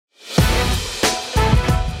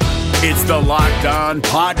It's the Locked On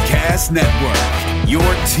Podcast Network, your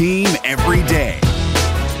team every day.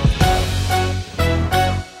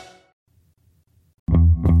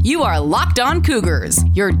 You are Locked On Cougars,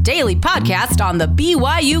 your daily podcast on the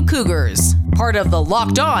BYU Cougars, part of the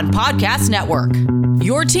Locked On Podcast Network,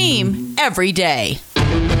 your team every day.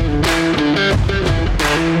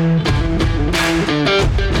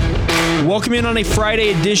 Welcome in on a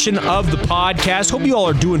Friday edition of the podcast. Hope you all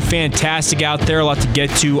are doing fantastic out there. A lot to get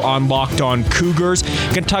to on Locked On Cougars.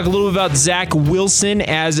 Going to talk a little bit about Zach Wilson,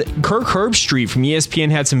 as Kirk Herbstreit from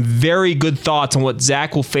ESPN had some very good thoughts on what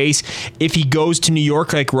Zach will face if he goes to New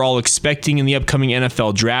York, like we're all expecting in the upcoming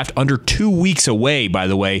NFL draft. Under 2 weeks away, by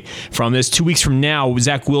the way, from this. 2 weeks from now,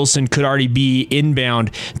 Zach Wilson could already be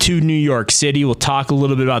inbound to New York City. We'll talk a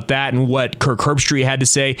little bit about that and what Kirk Herbstreit had to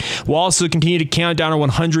say. We'll also continue to count down our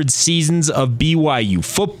 100 seasons of BYU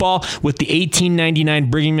football with the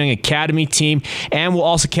 1899 Brigham Young Academy team, and we'll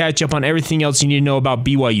also catch up on everything else you need to know about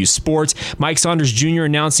BYU sports. Mike Saunders Jr.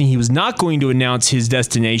 announcing he was not going to announce his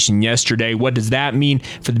destination yesterday. What does that mean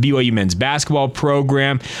for the BYU men's basketball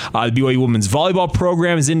program? The BYU women's volleyball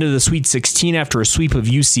program is into the Sweet 16 after a sweep of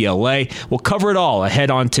UCLA. We'll cover it all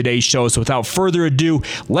ahead on today's show, so without further ado,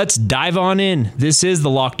 let's dive on in. This is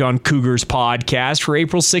the Locked On Cougars podcast for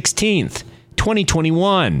April 16th,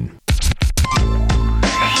 2021.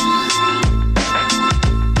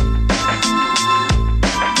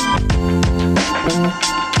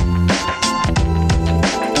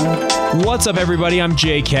 What's up, everybody? I'm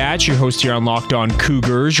Jay Katz, your host here on Locked On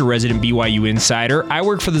Cougars, your resident BYU insider. I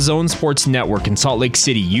work for the Zone Sports Network in Salt Lake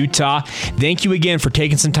City, Utah. Thank you again for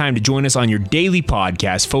taking some time to join us on your daily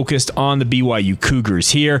podcast focused on the BYU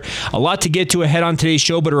Cougars here. A lot to get to ahead on today's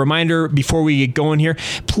show, but a reminder before we get going here,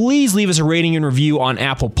 please leave us a rating and review on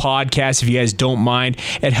Apple Podcasts if you guys don't mind.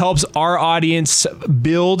 It helps our audience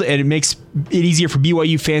build, and it makes it easier for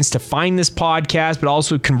BYU fans to find this podcast, but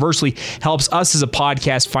also conversely helps us as a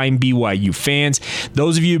podcast find BYU fans.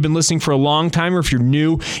 Those of you who've been listening for a long time, or if you're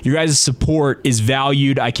new, your guys' support is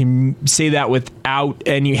valued. I can say that without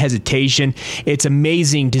any hesitation. It's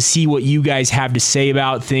amazing to see what you guys have to say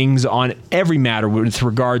about things on every matter with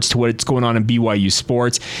regards to what's going on in BYU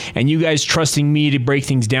sports. And you guys trusting me to break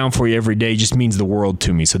things down for you every day just means the world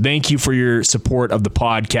to me. So thank you for your support of the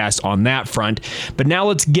podcast on that front. But now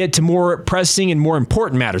let's get to more pressing and more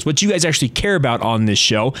important matters, what you guys actually care about on this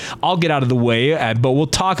show. I'll get out of the way, but we'll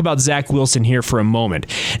talk about Zach Wilson here for a moment.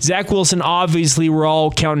 Zach Wilson, obviously, we're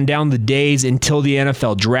all counting down the days until the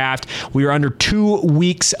NFL draft. We are under 2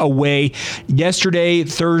 weeks away. Yesterday,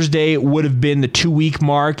 Thursday, would have been the 2-week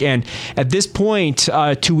mark, and at this point,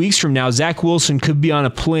 2 weeks from now, Zach Wilson could be on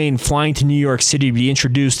a plane flying to New York City to be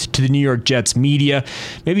introduced to the New York Jets media.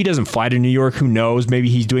 Maybe he doesn't fly to New York, who knows? Maybe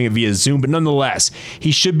he's doing it via Zoom, but nonetheless,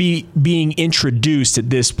 he should be being introduced at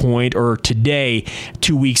this point, or today,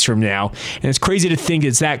 2 weeks from now. And it's crazy to think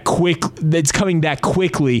it's that quick, that's coming that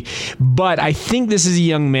quickly. But I think this is a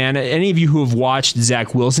young man. Any of you who have watched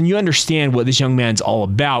Zach Wilson, you understand what this young man's all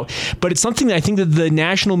about. But it's something that I think that the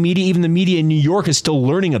national media, even the media in New York, is still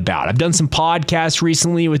learning about. I've done some podcasts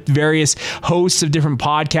recently with various hosts of different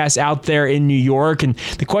podcasts out there in New York, and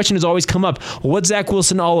the question has always come up, well, what's Zach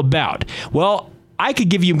Wilson all about? Well, I could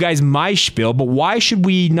give you guys my spiel, but why should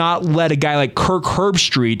we not let a guy like Kirk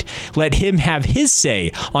Herbstreit, let him have his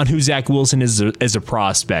say on who Zach Wilson is as a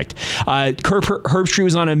prospect? Kirk Herbstreit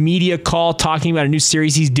was on a media call talking about a new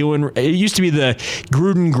series he's doing. It used to be the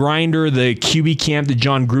Gruden Grinder, the QB camp that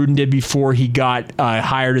John Gruden did before he got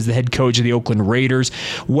hired as the head coach of the Oakland Raiders.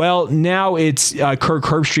 Well, now it's Kirk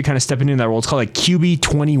Herbstreit kind of stepping into that role. It's called like QB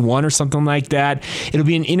 21 or something like that. It'll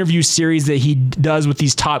be an interview series that he does with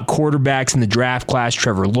these top quarterbacks in the draft class: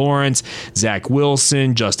 Trevor Lawrence, Zach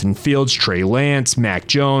Wilson, Justin Fields, Trey Lance, Mac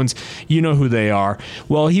Jones. You know who they are.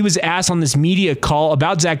 Well, he was asked on this media call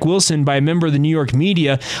about Zach Wilson by a member of the New York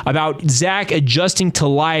media about Zach adjusting to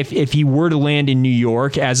life if he were to land in New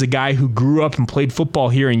York as a guy who grew up and played football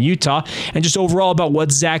here in Utah, and just overall about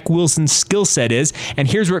what Zach Wilson's skill set is. And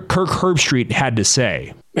here's what Kirk Herbstreit had to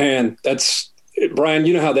say. Man, Brian,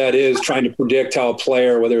 you know how that is, trying to predict how a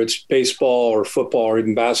player, whether it's baseball or football or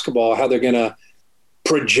even basketball, how they're going to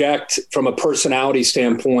project from a personality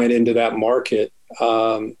standpoint into that market.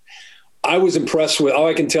 I was impressed with, all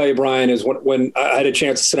I can tell you, Brian, is when I had a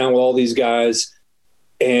chance to sit down with all these guys,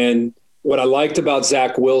 and what I liked about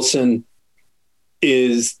Zach Wilson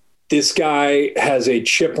is this guy has a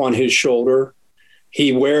chip on his shoulder.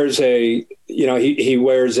 He wears he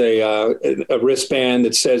wears a wristband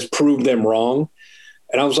that says "Prove them wrong,"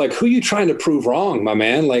 and I was like, "Who are you trying to prove wrong, my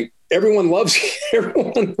man? Like, everyone loves you.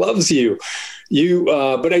 Everyone loves you.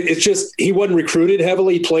 But it's just, he wasn't recruited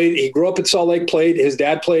heavily. He grew up in Salt Lake, his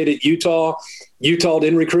dad played at Utah. Utah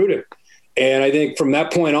didn't recruit him. And I think from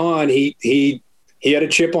that point on, he had a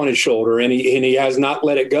chip on his shoulder, and he has not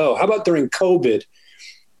let it go. How about during COVID?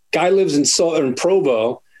 Guy lives in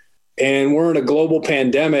Provo, and we're in a global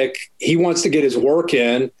pandemic. He wants to get his work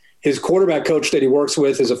in. His quarterback coach that he works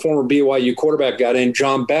with is a former BYU quarterback guy named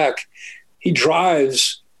John Beck. He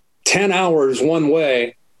drives 10 hours one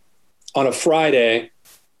way on a Friday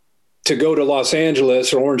to go to Los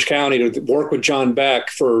Angeles or Orange County to work with John Beck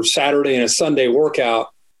for Saturday and a Sunday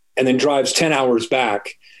workout, and then drives 10 hours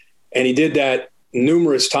back. And he did that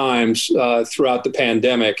numerous times throughout the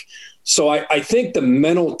pandemic. So I think the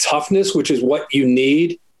mental toughness, which is what you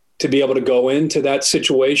need to be able to go into that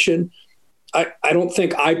situation, I don't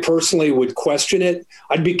think I personally would question it.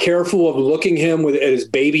 I'd be careful of looking him at his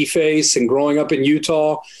baby face and growing up in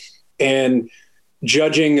Utah and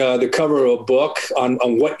judging the cover of a book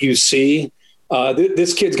on what you see.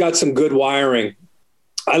 This kid's got some good wiring.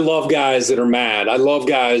 I love guys that are mad. I love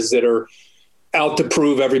guys that are out to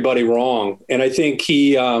prove everybody wrong. And I think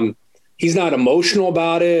he's not emotional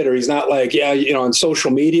about it, or he's not like, on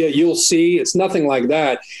social media, you'll see. It's nothing like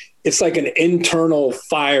that. It's like an internal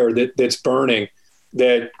fire that's burning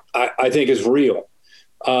that I think is real.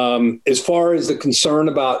 As far as the concern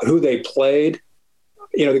about who they played,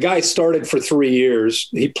 the guy started for 3 years.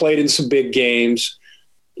 He played in some big games.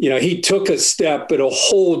 He took a step at a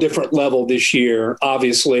whole different level this year,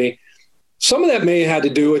 obviously. Some of that may have had to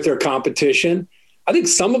do with their competition. I think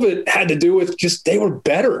some of it had to do with just they were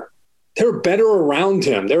better. They were better around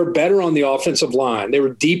him. They were better on the offensive line. They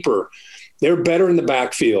were deeper. They were better in the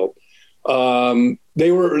backfield.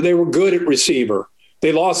 They were good at receiver.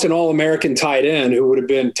 They lost an All-American tight end who would have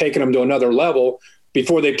been taking them to another level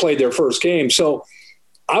before they played their first game. So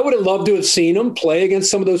I would have loved to have seen him play against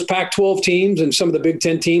some of those Pac-12 teams and some of the Big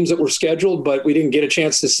Ten teams that were scheduled, but we didn't get a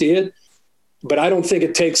chance to see it. But I don't think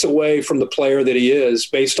it takes away from the player that he is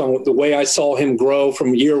based on the way I saw him grow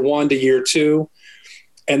from year one to year two,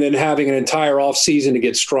 and then having an entire offseason to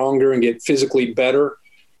get stronger and get physically better.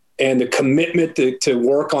 And the commitment to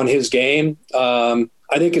work on his game, I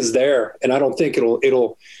think is there. And I don't think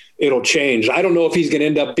it'll change. I don't know if he's going to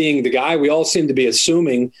end up being the guy. We all seem to be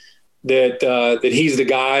assuming that he's the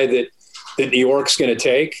guy that New York's going to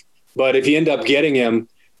take. But if you end up getting him,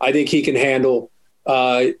 I think he can handle.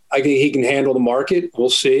 I think he can handle the market.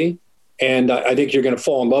 We'll see. And I think you're going to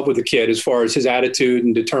fall in love with the kid as far as his attitude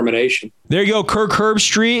and determination. There you go, Kirk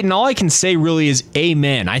Herbstreit. And all I can say really is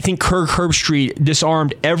amen. I think Kirk Herbstreit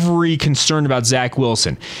disarmed every concern about Zach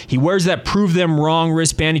Wilson. He wears that prove them wrong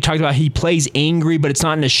wristband. He talked about he plays angry, but it's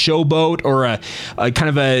not in a showboat or a kind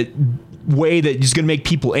of a way that is going to make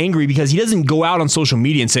people angry, because he doesn't go out on social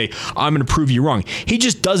media and say, I'm going to prove you wrong. He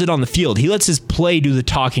just does it on the field. He lets his play do the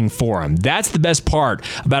talking for him. That's the best part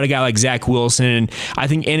about a guy like Zach Wilson. And I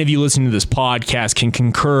think any of you listening to this podcast can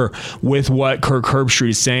concur with what Kirk Herbstreit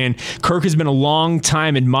is saying. Kirk has been a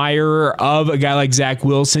long-time admirer of a guy like Zach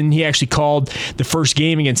Wilson. He actually called the first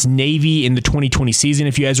game against Navy in the 2020 season,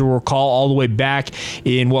 if you guys will recall, all the way back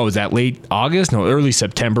in, what was that, late August? No, early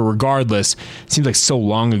September. Regardless, it seems like so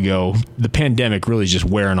long ago. The pandemic really is just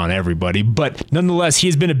wearing on everybody. But nonetheless, he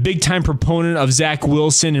has been a big-time proponent of Zach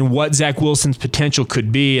Wilson and what Zach Wilson's potential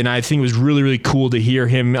could be. And I think it was really, really cool to hear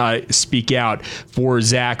him speak out for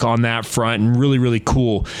Zach on that front, and really, really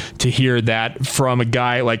cool to hear that from a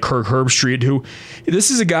guy like Kirk Herbstreit, who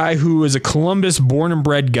this is a guy who is a Columbus born and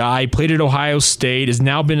bred guy, played at Ohio State, has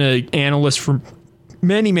now been an analyst for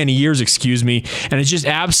many, many years, and it's just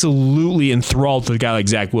absolutely enthralled to a guy like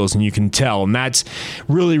Zach Wilson, you can tell. And that's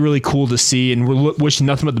really, really cool to see. And we're wishing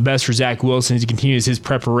nothing but the best for Zach Wilson as he continues his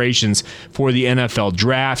preparations for the NFL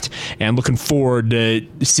draft, and looking forward to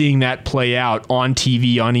seeing that play out on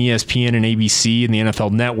TV, on ESPN and ABC and the NFL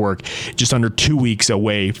Network just under 2 weeks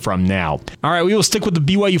away from now. All right, we will stick with the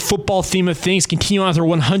BYU football theme of things, continue on with our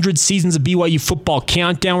 100 seasons of BYU football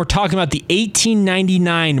countdown. We're talking about the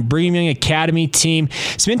 1899 Brigham Young Academy team.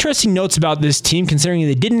 Some interesting notes about this team, considering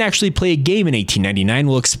they didn't actually play a game in 1899.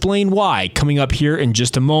 We'll explain why coming up here in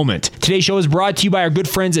just a moment. Today's show is brought to you by our good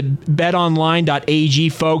friends at betonline.ag,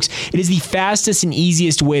 folks. It is the fastest and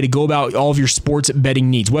easiest way to go about all of your sports betting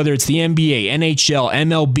needs, whether it's the NBA, NHL,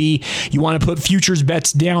 MLB. You want to put futures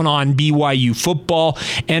bets down on BYU football,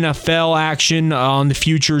 NFL action on the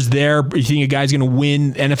futures there. You think a guy's going to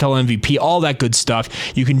win NFL MVP, all that good stuff.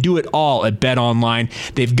 You can do it all at BetOnline.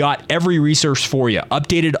 They've got every resource for you.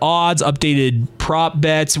 Updated odds, updated prop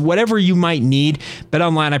bets, whatever you might need,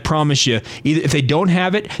 BetOnline, I promise you, either if they don't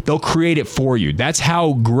have it, they'll create it for you. That's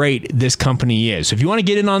how great this company is. So if you want to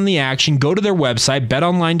get in on the action, go to their website,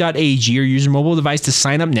 betonline.ag, or use your mobile device to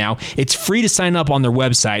sign up now. It's free to sign up on their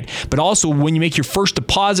website, but also when you make your first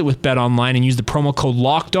deposit with BetOnline and use the promo code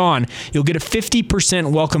LOCKEDON, you'll get a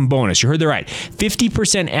 50% welcome bonus. You heard that right.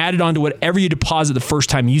 50% added on to whatever you deposit the first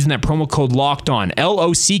time using that promo code LOCKEDON,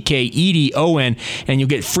 LOCKEDON, and you'll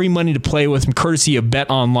get free money to play with from courtesy of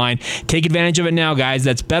BetOnline. Take advantage of it now, guys.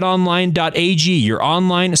 That's betonline.ag, your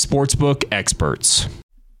online sportsbook experts.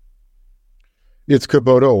 It's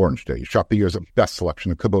Kubota Orange Day. Shop the year's best selection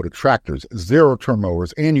of Kubota tractors, zero-turn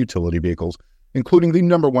mowers, and utility vehicles, including the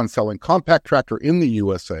number one selling compact tractor in the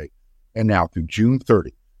USA. And now through June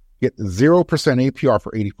 30, get 0% APR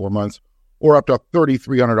for 84 months or up to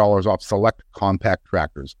 $3,300 off select compact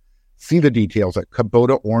tractors. See the details at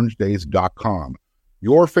KubotaOrangeDays.com.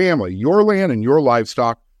 Your family, your land, and your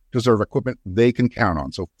livestock deserve equipment they can count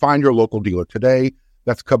on. So find your local dealer today.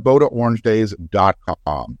 That's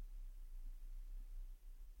KubotaOrangeDays.com.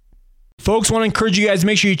 Folks, want to encourage you guys to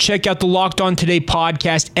make sure you check out the Locked On Today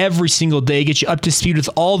podcast every single day. Get you up to speed with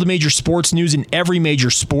all the major sports news in every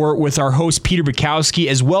major sport with our host, Peter Bukowski,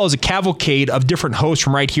 as well as a cavalcade of different hosts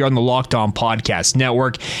from right here on the Locked On Podcast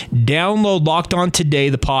Network. Download Locked On Today,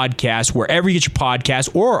 the podcast, wherever you get your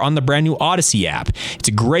podcast or on the brand new Odyssey app. It's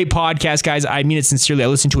a great podcast, guys. I mean it sincerely. I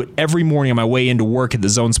listen to it every morning on my way into work at the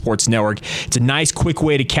Zone Sports Network. It's a nice, quick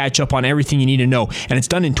way to catch up on everything you need to know. And it's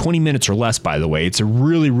done in 20 minutes or less, by the way. It's a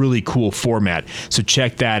really, really cool format, so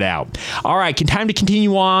check that out. All right, time to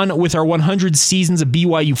continue on with our 100 seasons of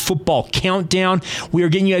BYU football countdown. We are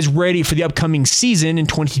getting you guys ready for the upcoming season in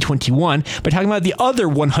 2021 by talking about the other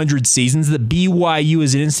 100 seasons that BYU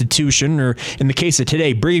as an institution, or in the case of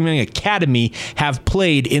today, Brigham Young Academy, have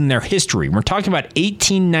played in their history. We're talking about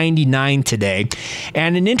 1899 today,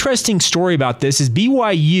 and an interesting story about this is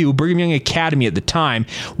BYU, Brigham Young Academy at the time,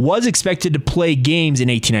 was expected to play games in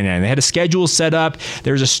 1899. They had a schedule set up.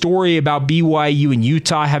 There's a story about BYU and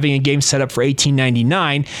Utah having a game set up for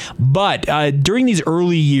 1899, but during these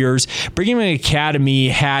early years, Brigham Young Academy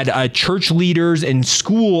had church leaders and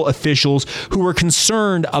school officials who were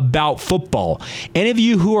concerned about football. Any of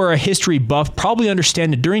you who are a history buff probably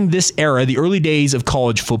understand that during this era, the early days of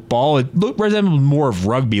college football, it resembled more of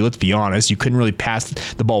rugby, let's be honest. You couldn't really pass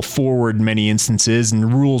the ball forward in many instances, and the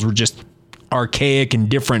rules were just archaic and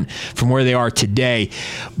different from where they are today.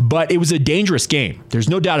 But it was a dangerous game. There's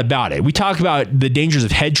no doubt about it. We talk about the dangers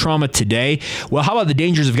of head trauma today. Well, how about the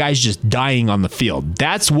dangers of guys just dying on the field?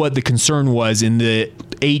 That's what the concern was in the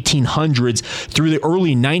 1800s through the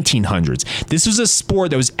early 1900s. This was a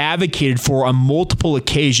sport that was advocated for on multiple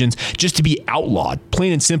occasions just to be outlawed,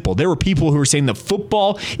 plain and simple. There were people who were saying that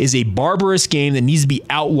football is a barbarous game that needs to be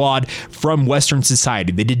outlawed from Western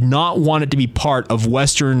society. They did not want it to be part of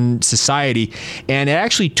Western society. And it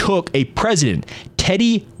actually took a president,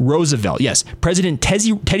 Teddy Roosevelt. Yes, President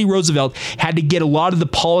Teddy Roosevelt had to get a lot of the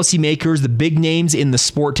policymakers, the big names in the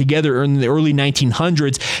sport together in the early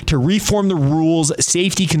 1900s to reform the rules,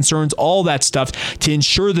 safety concerns, all that stuff to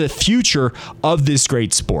ensure the future of this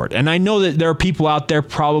great sport. And I know that there are people out there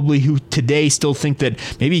probably who today still think that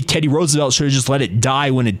maybe Teddy Roosevelt should have just let it die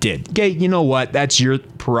when it did. Okay, you know what? That's your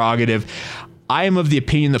prerogative. I am of the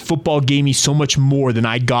opinion that football gave me so much more than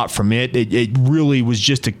I got from it. It really was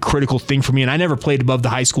just a critical thing for me, and I never played above the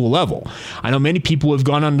high school level. I know many people have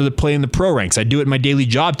gone on to play in the pro ranks. I do it in my daily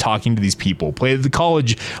job talking to these people, play at the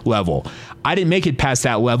college level. I didn't make it past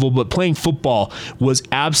that level, but playing football was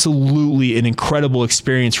absolutely an incredible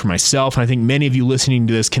experience for myself, and I think many of you listening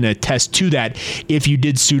to this can attest to that if you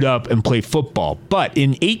did suit up and play football. But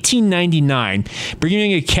in 1899, Brigham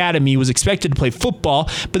Young Academy was expected to play football,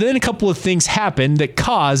 but then a couple of things happened that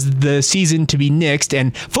caused the season to be nixed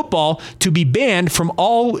and football to be banned from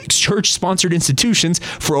all church-sponsored institutions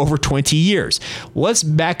for over 20 years. Let's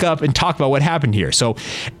back up and talk about what happened here. So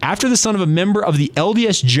after the son of a member of the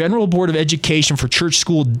LDS General Board of Education for church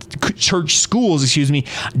schools,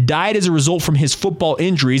 died as a result from his football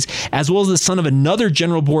injuries, as well as the son of another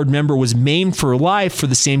general board member was maimed for life for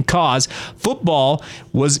the same cause, football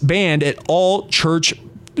was banned at all church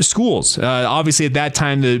schools. Obviously, at that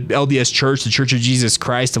time, the LDS Church, the Church of Jesus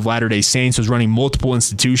Christ of Latter-day Saints, was running multiple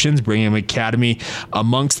institutions, Brigham Young Academy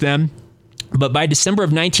amongst them. But by December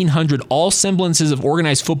of 1900, all semblances of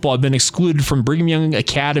organized football had been excluded from Brigham Young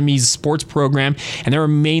Academy's sports program, and that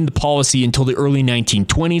remained the policy until the early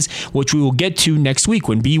 1920s, which we will get to next week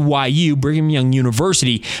when BYU, Brigham Young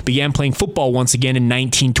University, began playing football once again in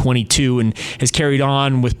 1922 and has carried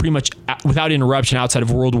on with pretty much without interruption outside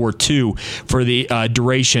of World War II for the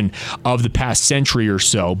duration of the past century or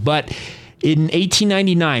so. But In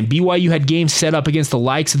 1899, BYU had games set up against the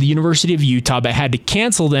likes of the University of Utah, but had to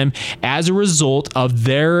cancel them as a result of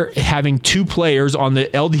their having two players on the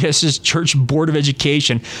LDS's Church Board of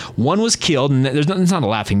Education. One was killed, and it's not a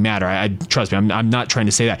laughing matter. Trust me, I'm not trying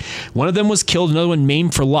to say that. One of them was killed, another one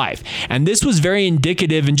maimed for life. And this was very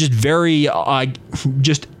indicative and just very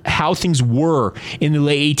just how things were in the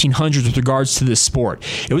late 1800s with regards to this sport.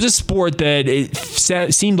 It was a sport that it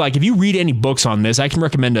seemed like, if you read any books on this, I can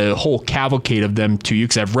recommend a whole cavalcade of them to you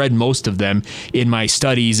because I've read most of them in my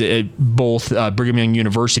studies at both Brigham Young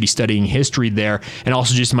University studying history there and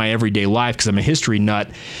also just in my everyday life because I'm a history nut,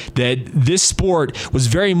 that this sport was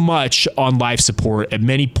very much on life support at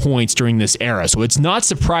many points during this era. So it's not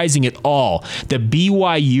surprising at all that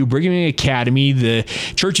BYU, Brigham Young Academy, the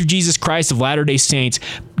Church of Jesus Christ of Latter-day Saints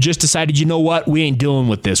just decided, you know what, we ain't dealing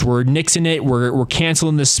with this. We're nixing it. We're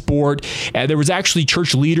canceling this sport. There was actually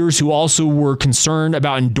church leaders who also were concerned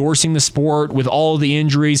about endorsing the sport with all of the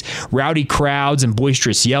injuries, rowdy crowds, and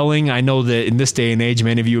boisterous yelling. I know that in this day and age,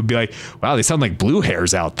 many of you would be like, wow, they sound like blue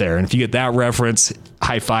hairs out there. And if you get that reference,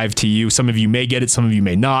 high five to you. Some of you may get it, some of you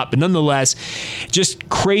may not. But nonetheless, just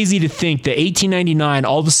crazy to think that 1899,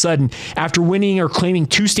 all of a sudden, after winning or claiming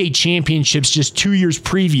 2 state championships just 2 years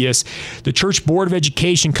previous, the Church Board of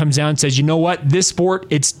Education comes down and says, you know what, this sport,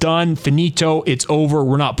 it's done, finito, it's over,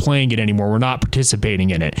 we're not playing it anymore, we're not participating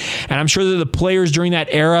in it. And I'm sure that the players during that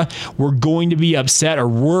era were going to be upset, or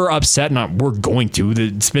were upset, not we're going to,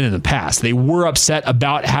 it's been in the past, they were upset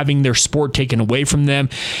about having their sport taken away from them.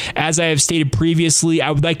 As I have stated previously, I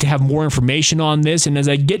would like to have more information on this, and as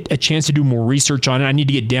I get a chance to do more research on it, I need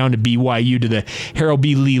to get down to BYU, to the Harold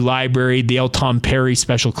B. Lee Library, the L. Tom Perry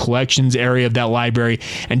Special Collections area of that library,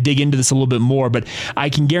 and dig into this a little bit more. But I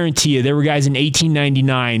can guarantee you there were guys in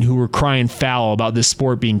 1899 who were crying foul about this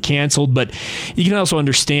sport being canceled. But you can also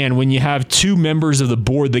understand when you have two members of the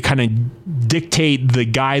board that kind of dictate the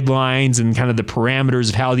guidelines and kind of the parameters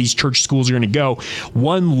of how these church schools are going to go.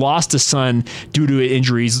 One lost a son due to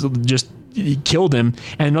injuries, just killed him,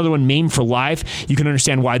 and another one maimed for life. You can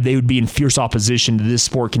understand why they would be in fierce opposition to this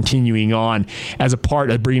sport continuing on as a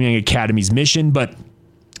part of Brigham Young Academy's mission. But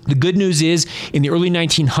the good news is, in the early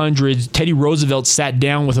 1900s, Teddy Roosevelt sat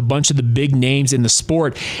down with a bunch of the big names in the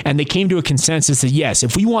sport, and they came to a consensus that, yes,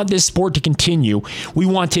 if we want this sport to continue, we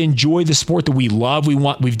want to enjoy the sport that we love,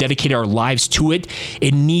 we've dedicated our lives to it,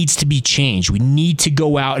 it needs to be changed. We need to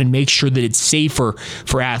go out and make sure that it's safer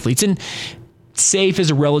for athletes. And safe is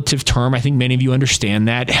a relative term. I think many of you understand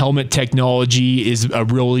that. Helmet technology is a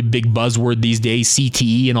really big buzzword these days,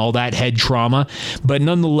 CTE and all that, head trauma. But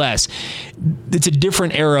nonetheless, it's a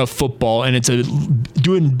different era of football, and it's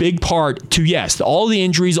due in big part to, yes, all the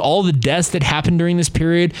injuries, all the deaths that happened during this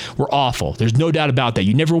period were awful. There's no doubt about that.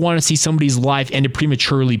 You never want to see somebody's life ended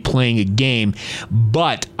prematurely playing a game.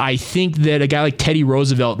 But I think that a guy like Teddy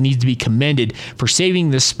Roosevelt needs to be commended for saving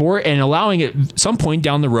this sport and allowing it at some point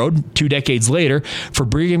down the road, 2 decades later, for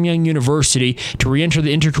Brigham Young University to re-enter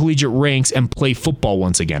the intercollegiate ranks and play football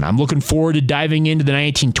once again. I'm looking forward to diving into the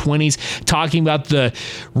 1920s, talking about the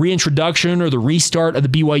reintroduction or the restart of the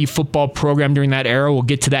BYU football program during that era. We'll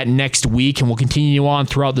get to that next week, and we'll continue on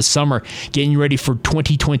throughout the summer, getting ready for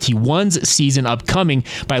 2021's season upcoming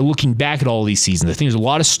by looking back at all these seasons. I think there's a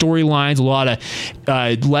lot of storylines, a lot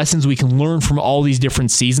of lessons we can learn from all these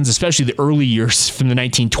different seasons, especially the early years from the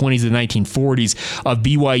 1920s to the 1940s of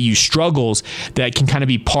BYU struggles that can kind of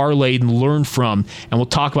be parlayed and learned from. And we'll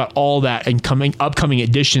talk about all that in upcoming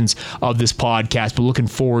editions of this podcast, but looking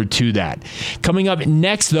forward to that. Coming up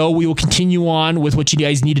next, though, we will continue on with what you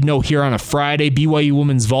guys need to know here on a Friday. BYU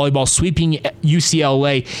women's volleyball sweeping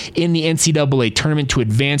UCLA in the NCAA tournament to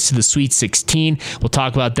advance to the Sweet 16. We'll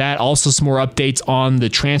talk about that. Also, some more updates on the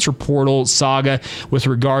transfer portal saga with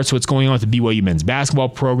regards to what's going on with the BYU men's basketball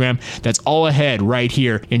program. That's all ahead right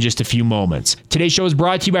here in just a few moments. Today's show is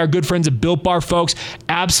brought to you by our good friends at Built Bar, folks.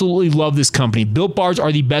 Absolutely love this company. Built Bars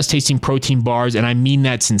are the best tasting protein bars, and I mean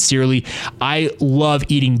that sincerely. I love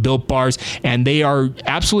eating Built Bars, and they are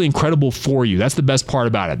absolutely incredible for you. That's the best part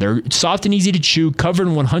about it. They're soft and easy to chew, covered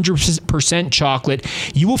in 100% chocolate.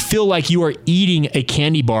 You will feel like you are eating a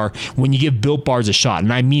candy bar when you give Built Bars a shot,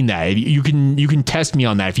 and I mean that. You can test me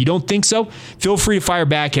on that. If you don't think so, feel free to fire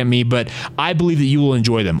back at me, but I believe that you will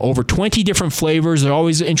enjoy them. Over 20 different flavors. They're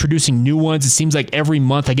always introducing new ones. It seems like every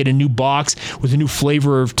month I get a new box snacks with a new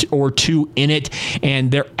flavor or two in it,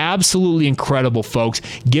 and they're absolutely incredible, folks.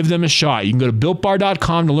 Give them a shot. You can go to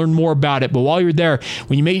BuiltBar.com to learn more about it, but while you're there,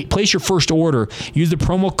 when you place your first order, use the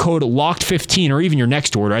promo code LOCKED15, or even your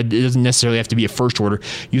next order. It doesn't necessarily have to be a first order.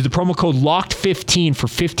 Use the promo code LOCKED15 for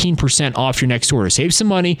 15% off your next order. Save some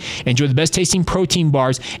money, enjoy the best tasting protein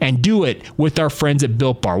bars, and do it with our friends at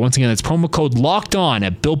Built Bar. Once again, that's promo code LOCKEDON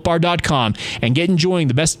at BuiltBar.com, and get enjoying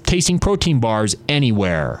the best tasting protein bars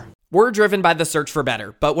anywhere. We're driven by the search for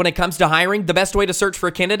better, but when it comes to hiring, the best way to search for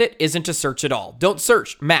a candidate isn't to search at all. Don't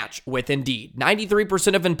search, match with Indeed.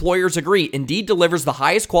 93% of employers agree Indeed delivers the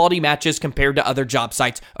highest quality matches compared to other job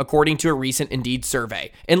sites, according to a recent Indeed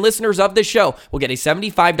survey. And listeners of this show will get a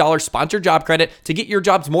 $75 sponsored job credit to get your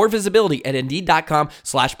jobs more visibility at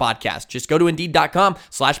Indeed.com/podcast. Just go to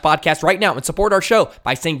Indeed.com/podcast right now and support our show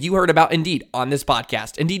by saying you heard about Indeed on this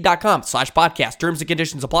podcast. Indeed.com/podcast. Terms and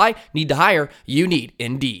conditions apply. Need to hire? You need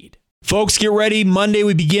Indeed. Folks, get ready. Monday,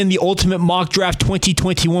 we begin the Ultimate Mock Draft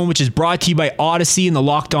 2021, which is brought to you by Odyssey and the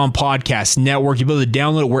Locked On Podcast Network. You'll be able to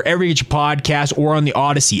download it wherever you get your podcast or on the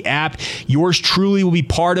Odyssey app. Yours truly will be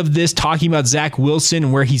part of this, talking about Zach Wilson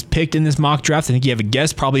and where he's picked in this mock draft. I think you have a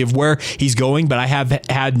guess probably of where he's going, but I have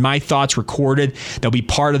had my thoughts recorded. They'll be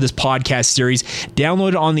part of this podcast series. Download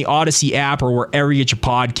it on the Odyssey app or wherever you get your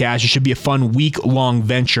podcast. It should be a fun week-long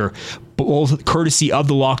venture, both courtesy of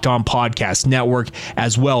the Locked On Podcast Network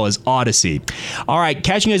as well as Odyssey. All right,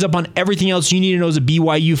 catching you guys up on everything else you need to know as a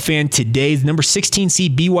BYU fan today. The number 16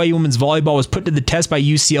 seed BYU women's volleyball was put to the test by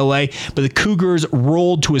UCLA, but the Cougars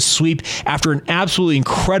rolled to a sweep after an absolutely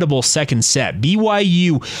incredible second set.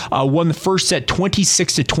 BYU won the first set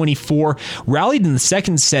 26-24, rallied in the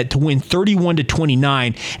second set to win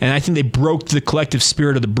 31-29, and I think they broke the collective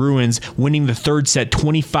spirit of the Bruins, winning the third set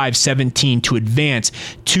 25-17 to advance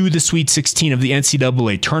to the Sweet 16 of the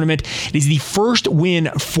NCAA tournament. It is the first win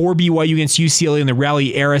for BYU against UCLA in the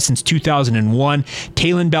rally era since 2001.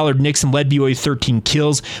 Taylon Ballard-Nixon led BYU 13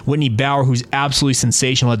 kills. Whitney Bauer, who's absolutely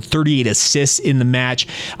sensational, had 38 assists in the match.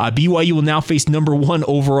 BYU will now face number 1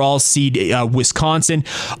 overall seed Wisconsin.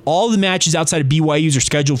 All the matches outside of BYU's are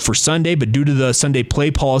scheduled for Sunday, but due to the Sunday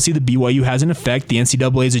play policy that BYU has in effect, the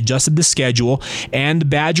NCAA has adjusted the schedule, and the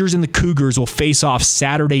Badgers and the Cougars will face off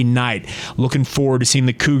Saturday night. Looking forward to seeing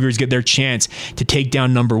the Cougars get their chance to take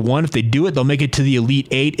down number 1. If they do it, they'll make it to the Elite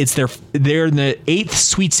 8. They're in the 8th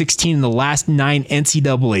Sweet 16 in the last 9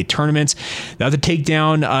 NCAA tournaments. They'll have to take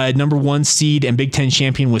down number 1 seed and Big Ten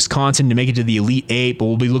champion Wisconsin to make it to the Elite 8, but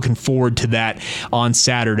we'll be looking forward to that on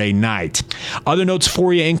Saturday night. Other notes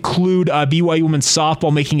for you include BYU women's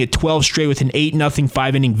softball making it 12 straight with an 8-0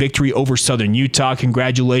 5-inning victory over Southern Utah.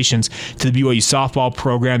 Congratulations to the BYU softball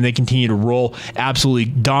program. They continue to roll, absolutely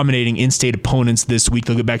dominating in-state opponents this week.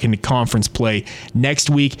 They'll get back into conference play next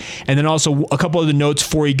week. And then also a couple of the notes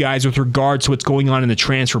for you guys with regards to what's going on in the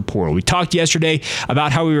transfer portal. We talked yesterday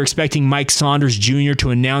about how we were expecting Mike Saunders Jr.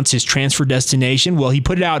 to announce his transfer destination. Well, he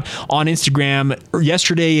put it out on Instagram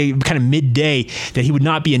yesterday, kind of midday, that he would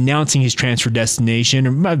not be announcing his transfer destination.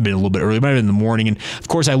 It might have been a little bit early, it might have been in the morning. And of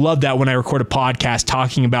course, I love that when I record a podcast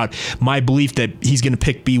talking about my belief that he's going to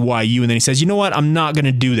pick BYU. And then he says, you know what? I'm not going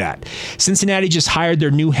to do that. Cincinnati just hired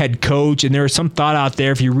their new head coach, and there is some thought out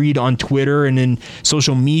there, if you read on Twitter and in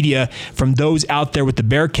social media from those out there with the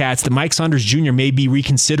Bearcats, that Mike Saunders Jr. may be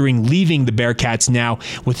reconsidering leaving the Bearcats now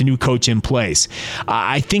with the new coach in place.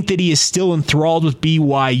 I think that he is still enthralled with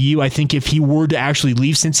BYU. I think if he were to actually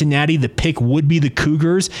leave Cincinnati, the pick would be the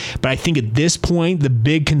Cougars. But I think at this point, the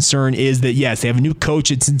big concern is that, yes, they have a new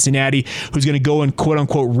coach at Cincinnati who's going to go and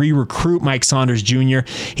quote-unquote re-recruit Mike Saunders Jr.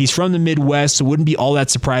 He's from the Midwest, so it wouldn't be all that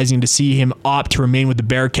surprising to see him opt to remain with the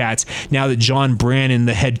Bearcats now that John Brannon,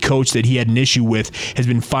 the head coach that he had an issue with, has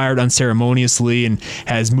been fired unceremoniously and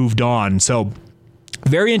has moved on. So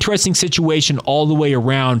very interesting situation all the way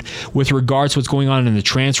around with regards to what's going on in the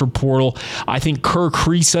transfer portal. I think Kirk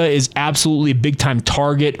is absolutely a big-time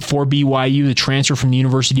target for BYU, the transfer from the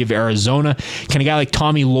University of Arizona. Can a guy like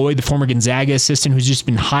Tommy Lloyd, the former Gonzaga assistant who's just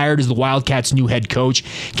been hired as the Wildcats' new head coach,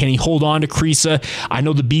 can he hold on to Kriisa? I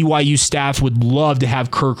know the BYU staff would love to have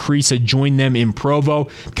Kirk join them in Provo.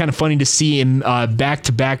 Kind of funny to see him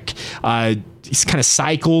back-to-back kind of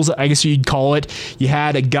cycles, I guess you'd call it. You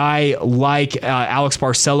had a guy like Alex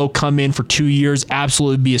Barcelo come in for 2 years,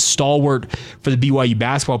 absolutely be a stalwart for the BYU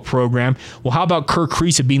basketball program. Well, how about Kirk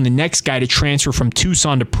Kriisa being the next guy to transfer from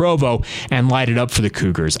Tucson to Provo and light it up for the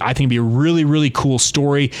Cougars? I think it'd be a really, really cool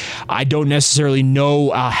story. I don't necessarily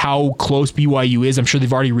know how close BYU is. I'm sure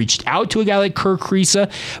they've already reached out to a guy like Kirk Kriisa,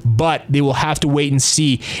 but they will have to wait and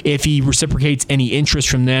see if he reciprocates any interest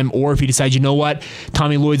from them, or if he decides, you know what,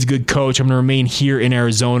 Tommy Lloyd's a good coach, I'm going to remain remain here in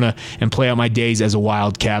Arizona and play out my days as a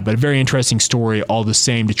Wildcat. But a very interesting story all the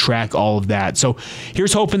same to track all of that. So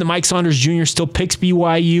here's hoping that Mike Saunders Jr. still picks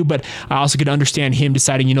BYU, but I also could understand him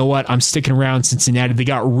deciding, you know what, I'm sticking around Cincinnati. They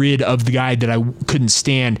got rid of the guy that I couldn't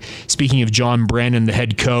stand, speaking of John Brennan, the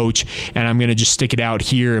head coach, and I'm going to just stick it out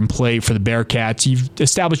here and play for the Bearcats. You've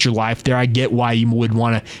established your life there. I get why you would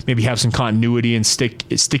want to maybe have some continuity and stick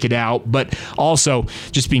it out, but also,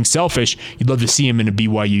 just being selfish, you'd love to see him in a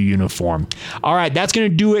BYU uniform. All right, that's going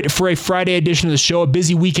to do it for a Friday edition of the show. A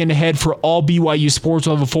busy weekend ahead for all BYU sports.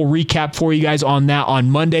 We'll have a full recap for you guys on that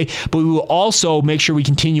on Monday, but we will also make sure we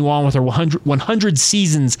continue on with our 100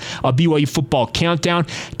 seasons of BYU football countdown,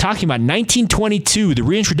 talking about 1922, the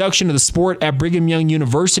reintroduction of the sport at Brigham Young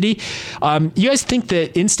University. You guys think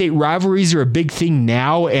that in-state rivalries are a big thing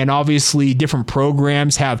now, and obviously different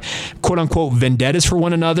programs have quote-unquote vendettas for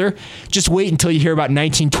one another? Just wait until you hear about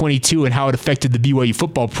 1922 and how it affected the BYU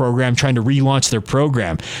football program trying to relaunch their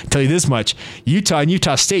program. I'll tell you this much, Utah and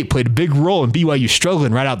Utah State played a big role in BYU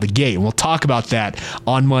struggling right out the gate, and we'll talk about that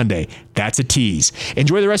on Monday. That's a tease.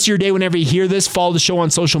 Enjoy the rest of your day whenever you hear this. Follow the show on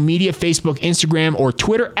social media, Facebook, Instagram, or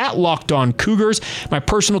Twitter at Locked On Cougars. My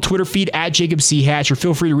personal Twitter feed at Jacob C. Hatch, or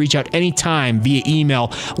feel free to reach out anytime via email.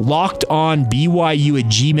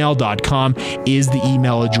 LockedOnBYU@gmail.com is the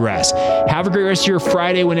email address. Have a great rest of your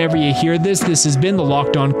Friday whenever you hear this. This has been the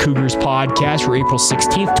Locked On Cougars podcast for April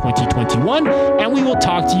 16th, 2021, and we will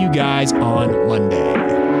talk to you guys on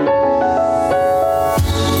Monday.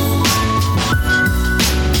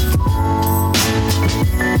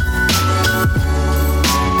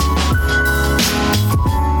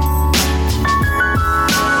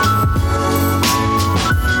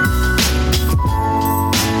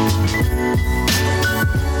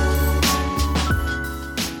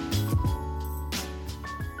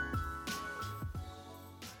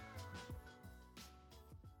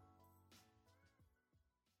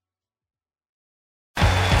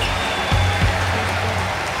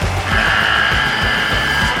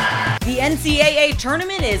 NCAA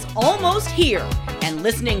tournament is almost here, and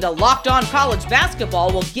listening to Locked On College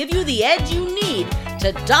Basketball will give you the edge you need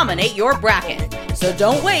to dominate your bracket. So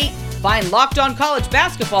don't wait. Find Locked On College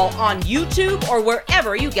Basketball on YouTube or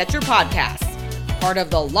wherever you get your podcasts. Part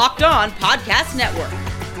of the Locked On Podcast Network.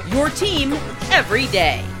 Your team every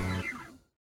day.